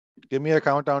Give me a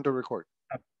countdown to record.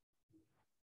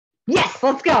 Yes,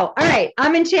 let's go. All right.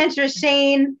 I'm Enchantress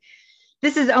Shane.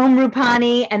 This is Om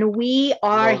Rupani, and we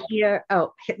are here.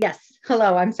 Oh, yes.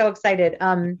 Hello. I'm so excited.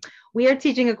 We are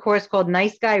teaching a course called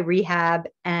Nice Guy Rehab.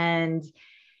 And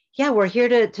yeah, we're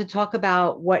here to talk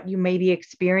about what you may be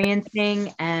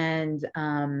experiencing and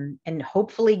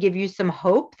hopefully give you some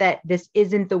hope that this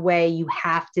isn't the way you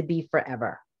have to be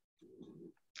forever.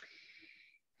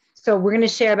 So we're going to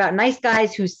share about nice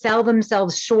guys who sell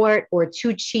themselves short or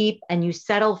too cheap, and you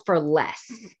settle for less.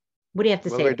 What do you have to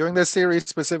say? We're doing this series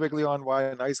specifically on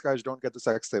why nice guys don't get the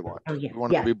sex they want. Oh, yeah. We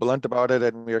want to be blunt about it,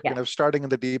 and we're Yeah. kind of starting in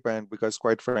the deep end because,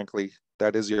 quite frankly,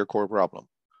 that is your core problem.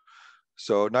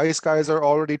 So nice guys are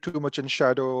already too much in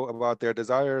shadow about their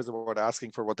desires, about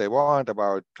asking for what they want,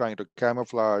 about trying to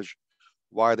camouflage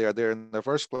why they are there in the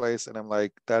first place. And I'm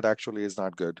like, that actually is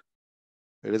not good.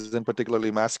 It isn't particularly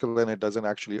masculine. It doesn't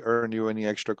actually earn you any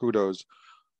extra kudos.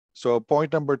 So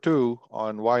point number 2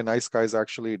 on why nice guys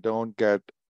actually don't get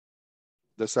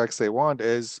the sex they want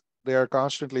is they are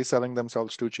constantly selling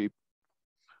themselves too cheap.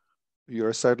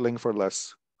 You're settling for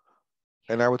less.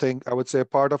 And I would say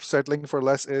part of settling for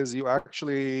less is you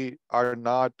actually are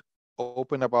not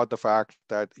open about the fact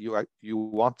that you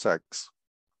want sex.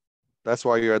 That's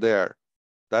why you're there.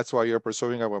 That's why you're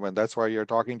pursuing a woman. That's why you're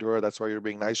talking to her. That's why you're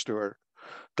being nice to her.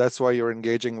 That's why you're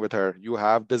engaging with her. You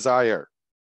have desire.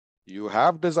 You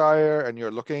have desire, and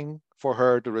you're looking for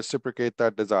her to reciprocate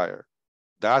that desire.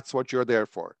 That's what you're there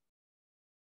for.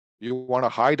 You want to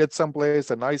hide it someplace.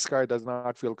 A nice guy does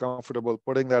not feel comfortable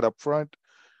putting that up front.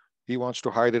 He wants to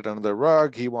hide it under the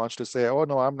rug. He wants to say, oh,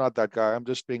 no, I'm not that guy. I'm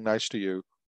just being nice to you.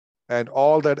 And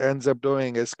all that ends up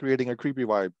doing is creating a creepy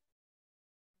vibe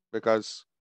because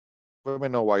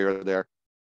women know why you're there.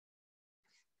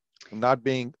 Not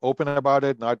being open about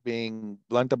it, not being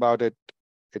blunt about it,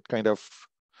 it kind of,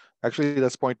 actually,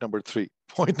 that's point number 3.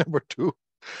 Point number 2,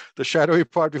 the shadowy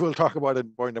part we will talk about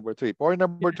in point number 3. Point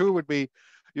number 2 would be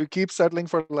you keep settling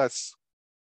for less,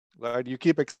 right? You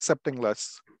keep accepting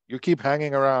less. You keep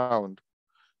hanging around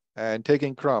and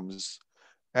taking crumbs.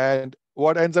 And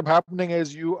what ends up happening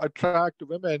is you attract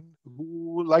women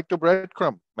who like to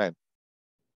breadcrumb men.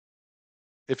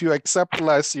 If you accept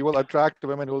less, you will attract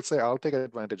women who will say, I'll take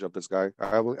advantage of this guy.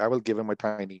 I will give him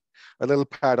a little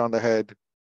pat on the head,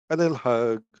 a little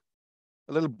hug,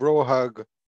 a little bro hug,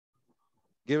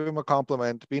 give him a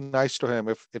compliment, be nice to him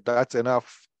if that's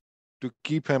enough to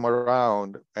keep him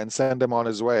around and send him on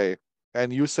his way.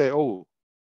 And you say, oh,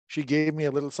 she gave me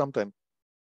a little something.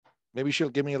 Maybe she'll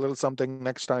give me a little something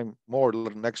next time, more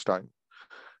next time.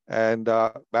 And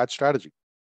bad strategy.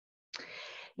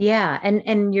 Yeah.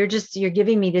 And you're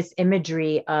giving me this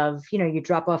imagery of, you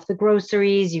drop off the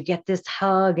groceries, you get this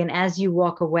hug. And as you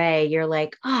walk away, you're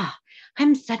like,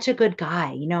 I'm such a good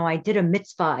guy. I did a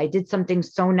mitzvah. I did something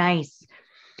so nice.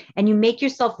 And you make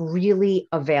yourself really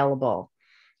available.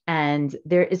 And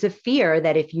there is a fear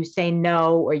that if you say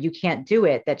no, or you can't do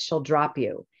it, that she'll drop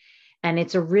you. And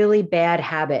it's a really bad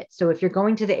habit. So if you're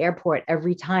going to the airport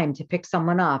every time to pick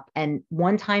someone up, and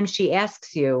one time she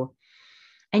asks you,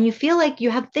 and you feel like you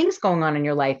have things going on in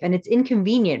your life and it's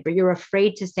inconvenient, but you're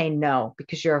afraid to say no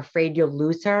because you're afraid you'll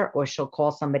lose her or she'll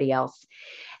call somebody else.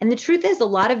 And the truth is, a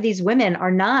lot of these women are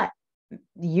not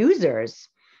users,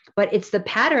 but it's the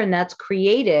pattern that's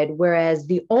created. Whereas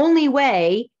the only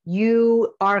way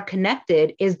you are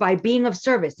connected is by being of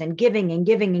service and giving and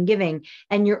giving and giving,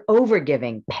 and you're over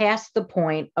giving past the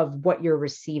point of what you're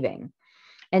receiving.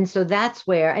 And so that's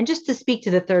where, and just to speak to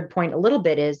the third point a little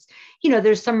bit is,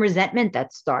 there's some resentment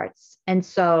that starts. And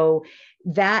so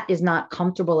that is not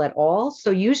comfortable at all.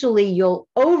 So usually you'll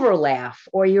over laugh,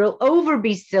 or you'll over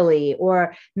be silly,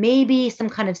 or maybe some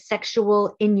kind of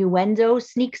sexual innuendo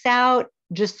sneaks out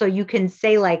just so you can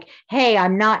say like, hey,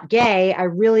 I'm not gay.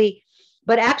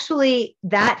 But actually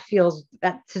that feels,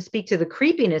 that to speak to the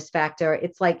creepiness factor,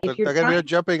 it's like, if you're again, we're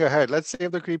jumping ahead. Let's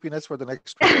save the creepiness for the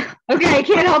next one. Okay, I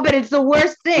can't help it. It's the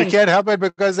worst thing. We can't help it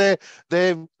because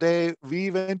they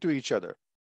weave into each other.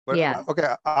 But yeah.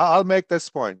 Okay, I'll make this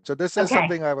point. So this is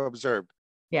something I've observed.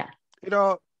 Yeah.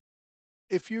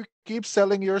 If you keep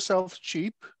selling yourself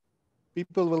cheap,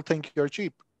 people will think you're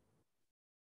cheap.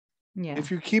 Yeah.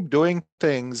 If you keep doing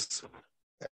things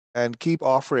and keep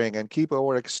offering and keep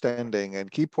overextending and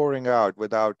keep pouring out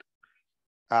without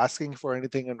asking for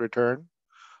anything in return,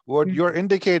 what you're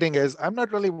indicating is, I'm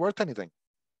not really worth anything.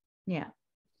 Yeah.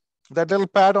 That little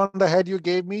pat on the head you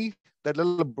gave me, that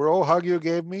little bro hug you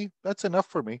gave me, that's enough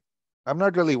for me. I'm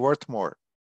not really worth more.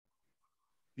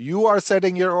 You are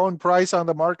setting your own price on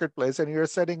the marketplace and you're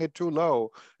setting it too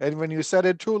low. And when you set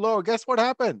it too low, guess what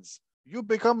happens? You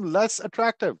become less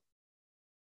attractive.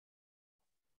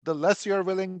 the less you're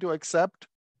willing to accept,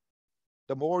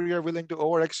 the more you're willing to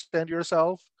overextend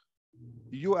yourself,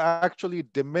 you actually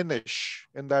diminish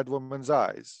in that woman's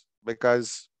eyes,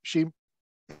 because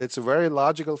it's very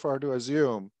logical for her to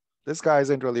assume this guy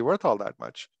isn't really worth all that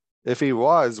much. If he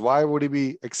was, why would he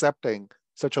be accepting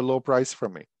such a low price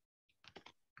from me?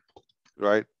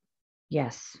 Right?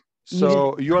 Yes.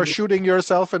 So you are shooting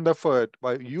yourself in the foot,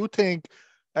 but you think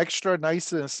extra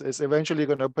niceness is eventually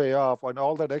going to pay off, when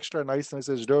all that extra niceness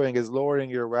is doing is lowering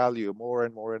your value more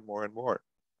and more and more and more.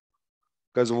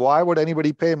 Because why would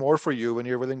anybody pay more for you when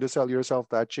you're willing to sell yourself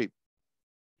that cheap?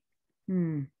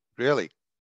 Really?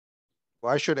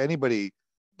 Why should anybody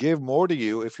give more to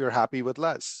you if you're happy with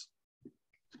less?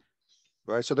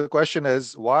 Right? So the question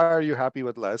is, why are you happy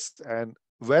with less? And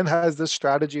when has this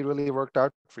strategy really worked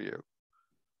out for you?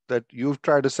 That you've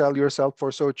tried to sell yourself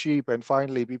for so cheap, and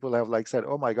finally people have like said,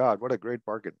 oh my God, what a great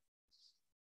bargain.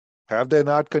 Have they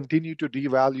not continued to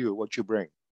devalue what you bring?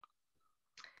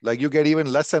 Like you get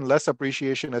even less and less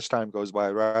appreciation as time goes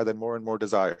by, rather than more and more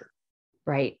desire.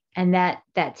 Right. And that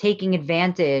taking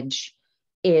advantage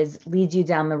leads you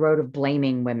down the road of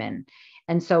blaming women.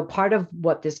 And so part of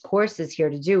what this course is here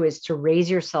to do is to raise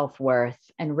your self-worth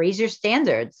and raise your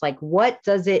standards. Like, what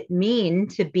does it mean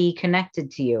to be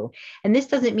connected to you? And this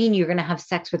doesn't mean you're going to have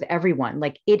sex with everyone.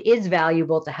 Like, it is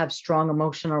valuable to have strong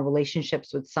emotional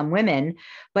relationships with some women,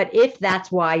 but if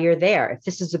that's why you're there, if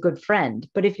this is a good friend,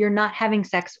 but if you're not having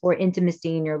sex or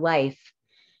intimacy in your life,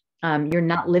 you're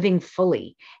not living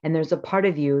fully, and there's a part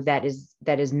of you that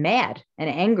is mad and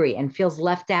angry and feels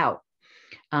left out,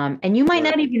 and you might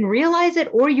not even realize it,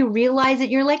 or you realize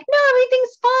it, you're like, no,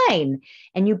 everything's fine,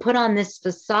 and you put on this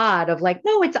facade of like,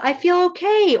 no, I feel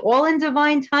okay, all in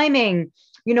divine timing,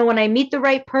 when I meet the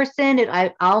right person,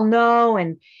 I'll know.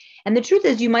 And the truth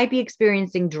is, you might be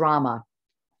experiencing drama.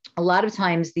 A lot of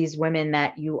times these women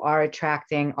that you are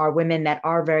attracting are women that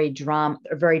are very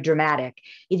dramatic.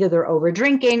 Either they're over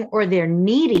drinking or they're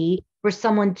needy for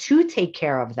someone to take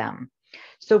care of them.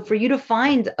 So for you to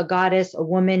find a goddess, a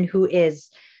woman who is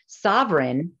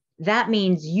sovereign, that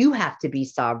means you have to be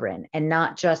sovereign and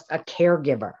not just a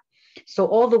caregiver. So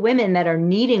all the women that are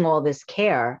needing all this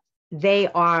care,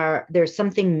 there's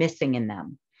something missing in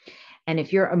them. And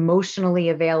if you're emotionally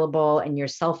available and you're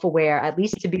self-aware, at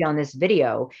least to be on this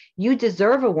video, you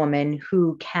deserve a woman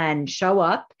who can show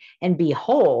up and be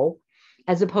whole,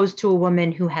 as opposed to a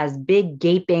woman who has big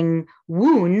gaping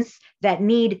wounds that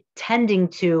need tending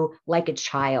to like a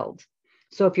child.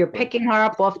 So if you're picking her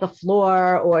up off the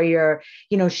floor, or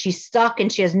she's stuck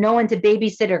and she has no one to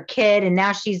babysit her kid, and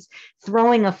now she's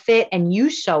throwing a fit and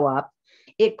you show up,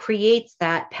 it creates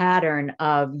that pattern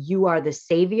of you are the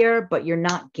savior, but you're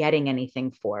not getting anything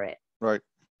for it. Right.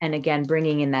 And again,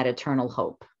 bringing in that eternal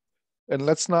hope. And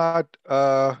let's not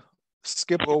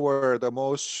skip over the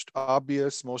most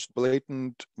obvious, most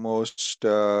blatant, most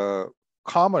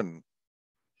common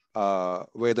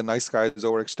way the nice guy is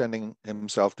overextending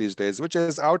himself these days, which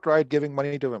is outright giving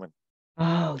money to women.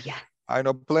 Oh, yeah. I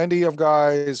know plenty of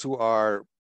guys who are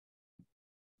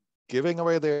giving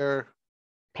away their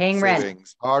paying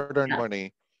savings, rent, hard-earned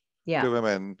money to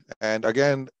women. And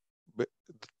again,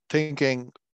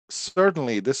 thinking,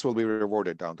 certainly this will be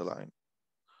rewarded down the line.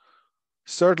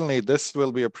 Certainly this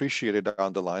will be appreciated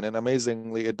down the line. And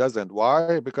amazingly, it doesn't.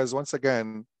 Why? Because once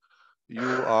again,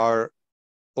 you are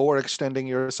overextending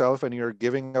yourself and you're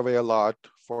giving away a lot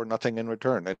for nothing in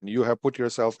return. And you have put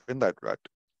yourself in that rut,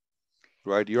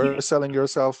 right? You're selling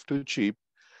yourself too cheap,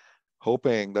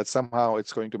 hoping that somehow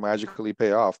it's going to magically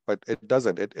pay off, but it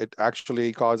doesn't. It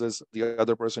actually causes the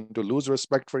other person to lose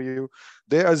respect for you.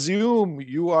 They assume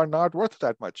you are not worth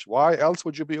that much. Why else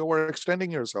would you be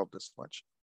overextending yourself this much?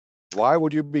 Why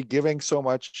would you be giving so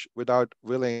much without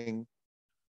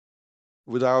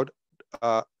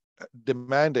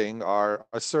demanding or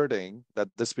asserting that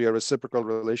this be a reciprocal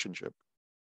relationship?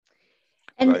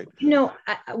 And, right.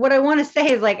 What I want to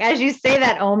say is, like, as you say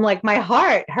that, Om, like my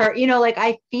heart hurt, like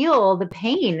I feel the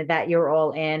pain that you're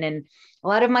all in. And a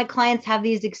lot of my clients have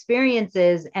these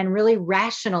experiences and really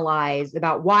rationalize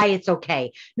about why it's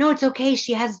okay. No, it's okay.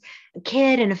 She has a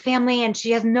kid and a family and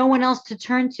she has no one else to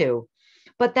turn to.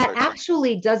 But that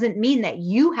actually doesn't mean that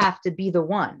you have to be the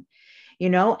one.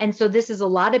 And so this is a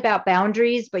lot about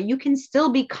boundaries, but you can still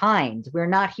be kind. We're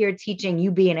not here teaching you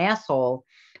be an asshole,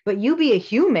 but you be a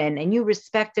human and you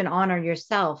respect and honor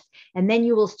yourself. And then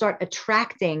you will start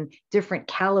attracting different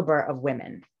caliber of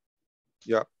women.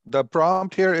 Yeah. The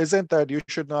prompt here isn't that you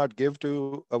should not give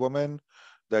to a woman,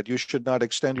 that you should not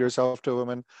extend yourself to a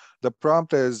woman. The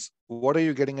prompt is, what are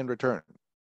you getting in return?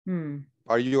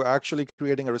 Are you actually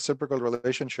creating a reciprocal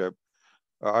relationship?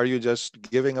 Are you just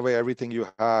giving away everything you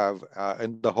have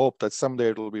in the hope that someday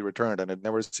it will be returned, and it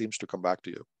never seems to come back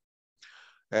to you?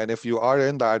 And if you are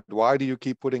in that, why do you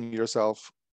keep putting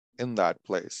yourself in that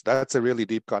place? That's a really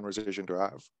deep conversation to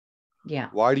have. Yeah.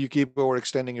 Why do you keep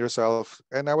overextending yourself?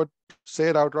 And I would say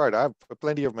it outright. I have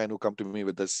plenty of men who come to me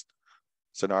with this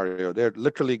scenario. They're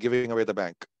literally giving away the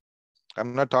bank.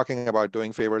 I'm not talking about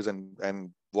doing favors and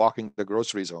walking the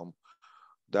groceries home.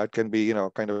 That can be,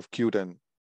 kind of cute and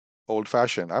old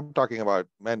fashioned. I'm talking about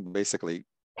men basically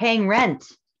Paying rent.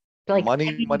 Like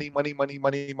money, money, money, money,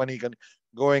 money, money,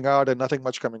 going out and nothing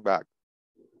much coming back.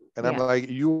 And I'm yeah. like,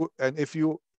 and if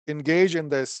you engage in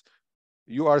this,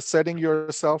 you are setting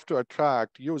yourself to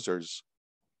attract users.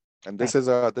 And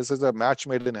Right. this is a match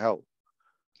made in hell.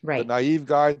 The Right. naive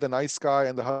guy, the nice guy,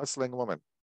 and the hustling woman.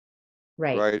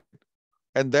 Right. Right.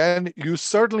 And then you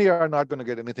certainly are not going to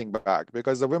get anything back,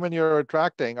 because the women you're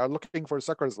attracting are looking for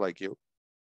suckers like you.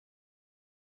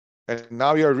 And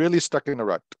now you're really stuck in a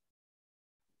rut.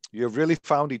 You've really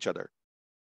found each other.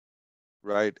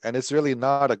 Right. And it's really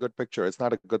not a good picture. It's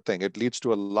not a good thing. It leads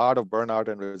to a lot of burnout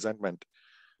and resentment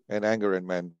and anger in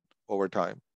men over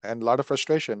time, and a lot of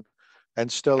frustration,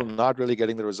 and still not really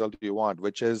getting the result you want,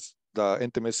 which is the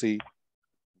intimacy,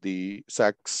 the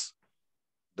sex,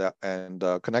 and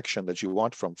the connection that you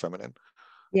want from feminine.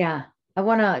 Yeah. I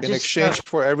want to In just exchange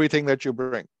for everything that you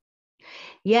bring.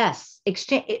 yes,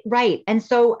 exchange, right. And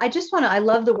so I just want to, I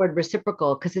love the word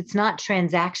reciprocal because it's not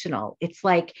transactional. It's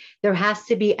like there has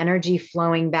to be energy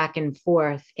flowing back and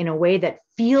forth in a way that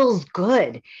feels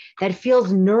good, that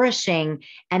feels nourishing,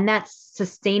 and that's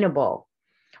sustainable.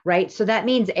 Right. So that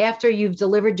means after you've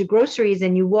delivered your groceries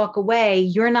and you walk away,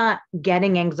 you're not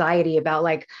getting anxiety about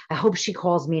like, I hope she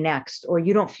calls me next, or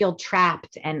you don't feel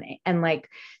trapped and like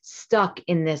stuck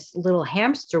in this little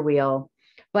hamster wheel.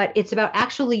 But it's about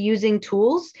actually using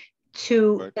tools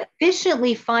to Right.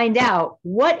 efficiently find out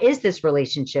what is this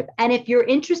relationship. And if you're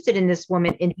interested in this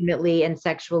woman intimately and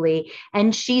sexually,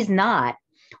 and she's not,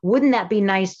 wouldn't that be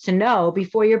nice to know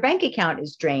before your bank account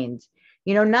is drained?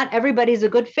 Not everybody's a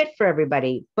good fit for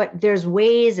everybody, but there's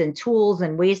ways and tools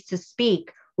and ways to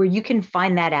speak where you can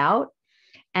find that out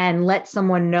and let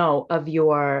someone know of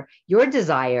your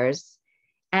desires,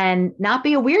 and not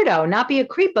be a weirdo, not be a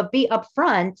creep, but be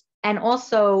upfront and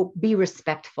also be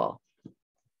respectful.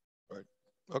 Right.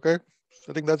 Okay.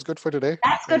 I think that's good for today.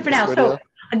 That's good And for now. So Lydia,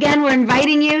 again, we're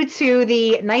inviting you to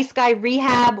the Nice Guy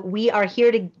Rehab. We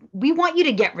want you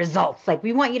to get results. Like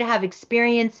we want you to have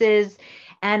experiences.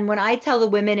 And when I tell the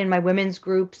women in my women's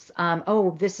groups,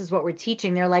 oh, this is what we're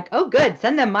teaching, they're like, oh, good,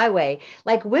 send them my way.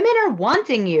 Like women are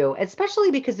wanting you,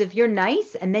 especially because if you're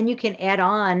nice and then you can add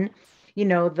on,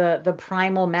 the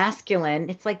primal masculine,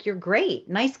 it's like you're great.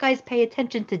 Nice guys pay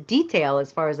attention to detail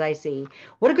as far as I see.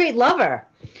 What a great lover.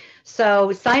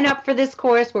 So sign up for this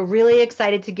course. We're really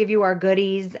excited to give you our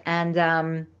goodies.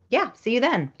 And yeah, see you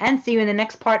then. And see you in the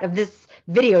next part of this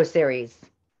video series.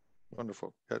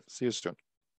 wonderful. Yeah, see you soon.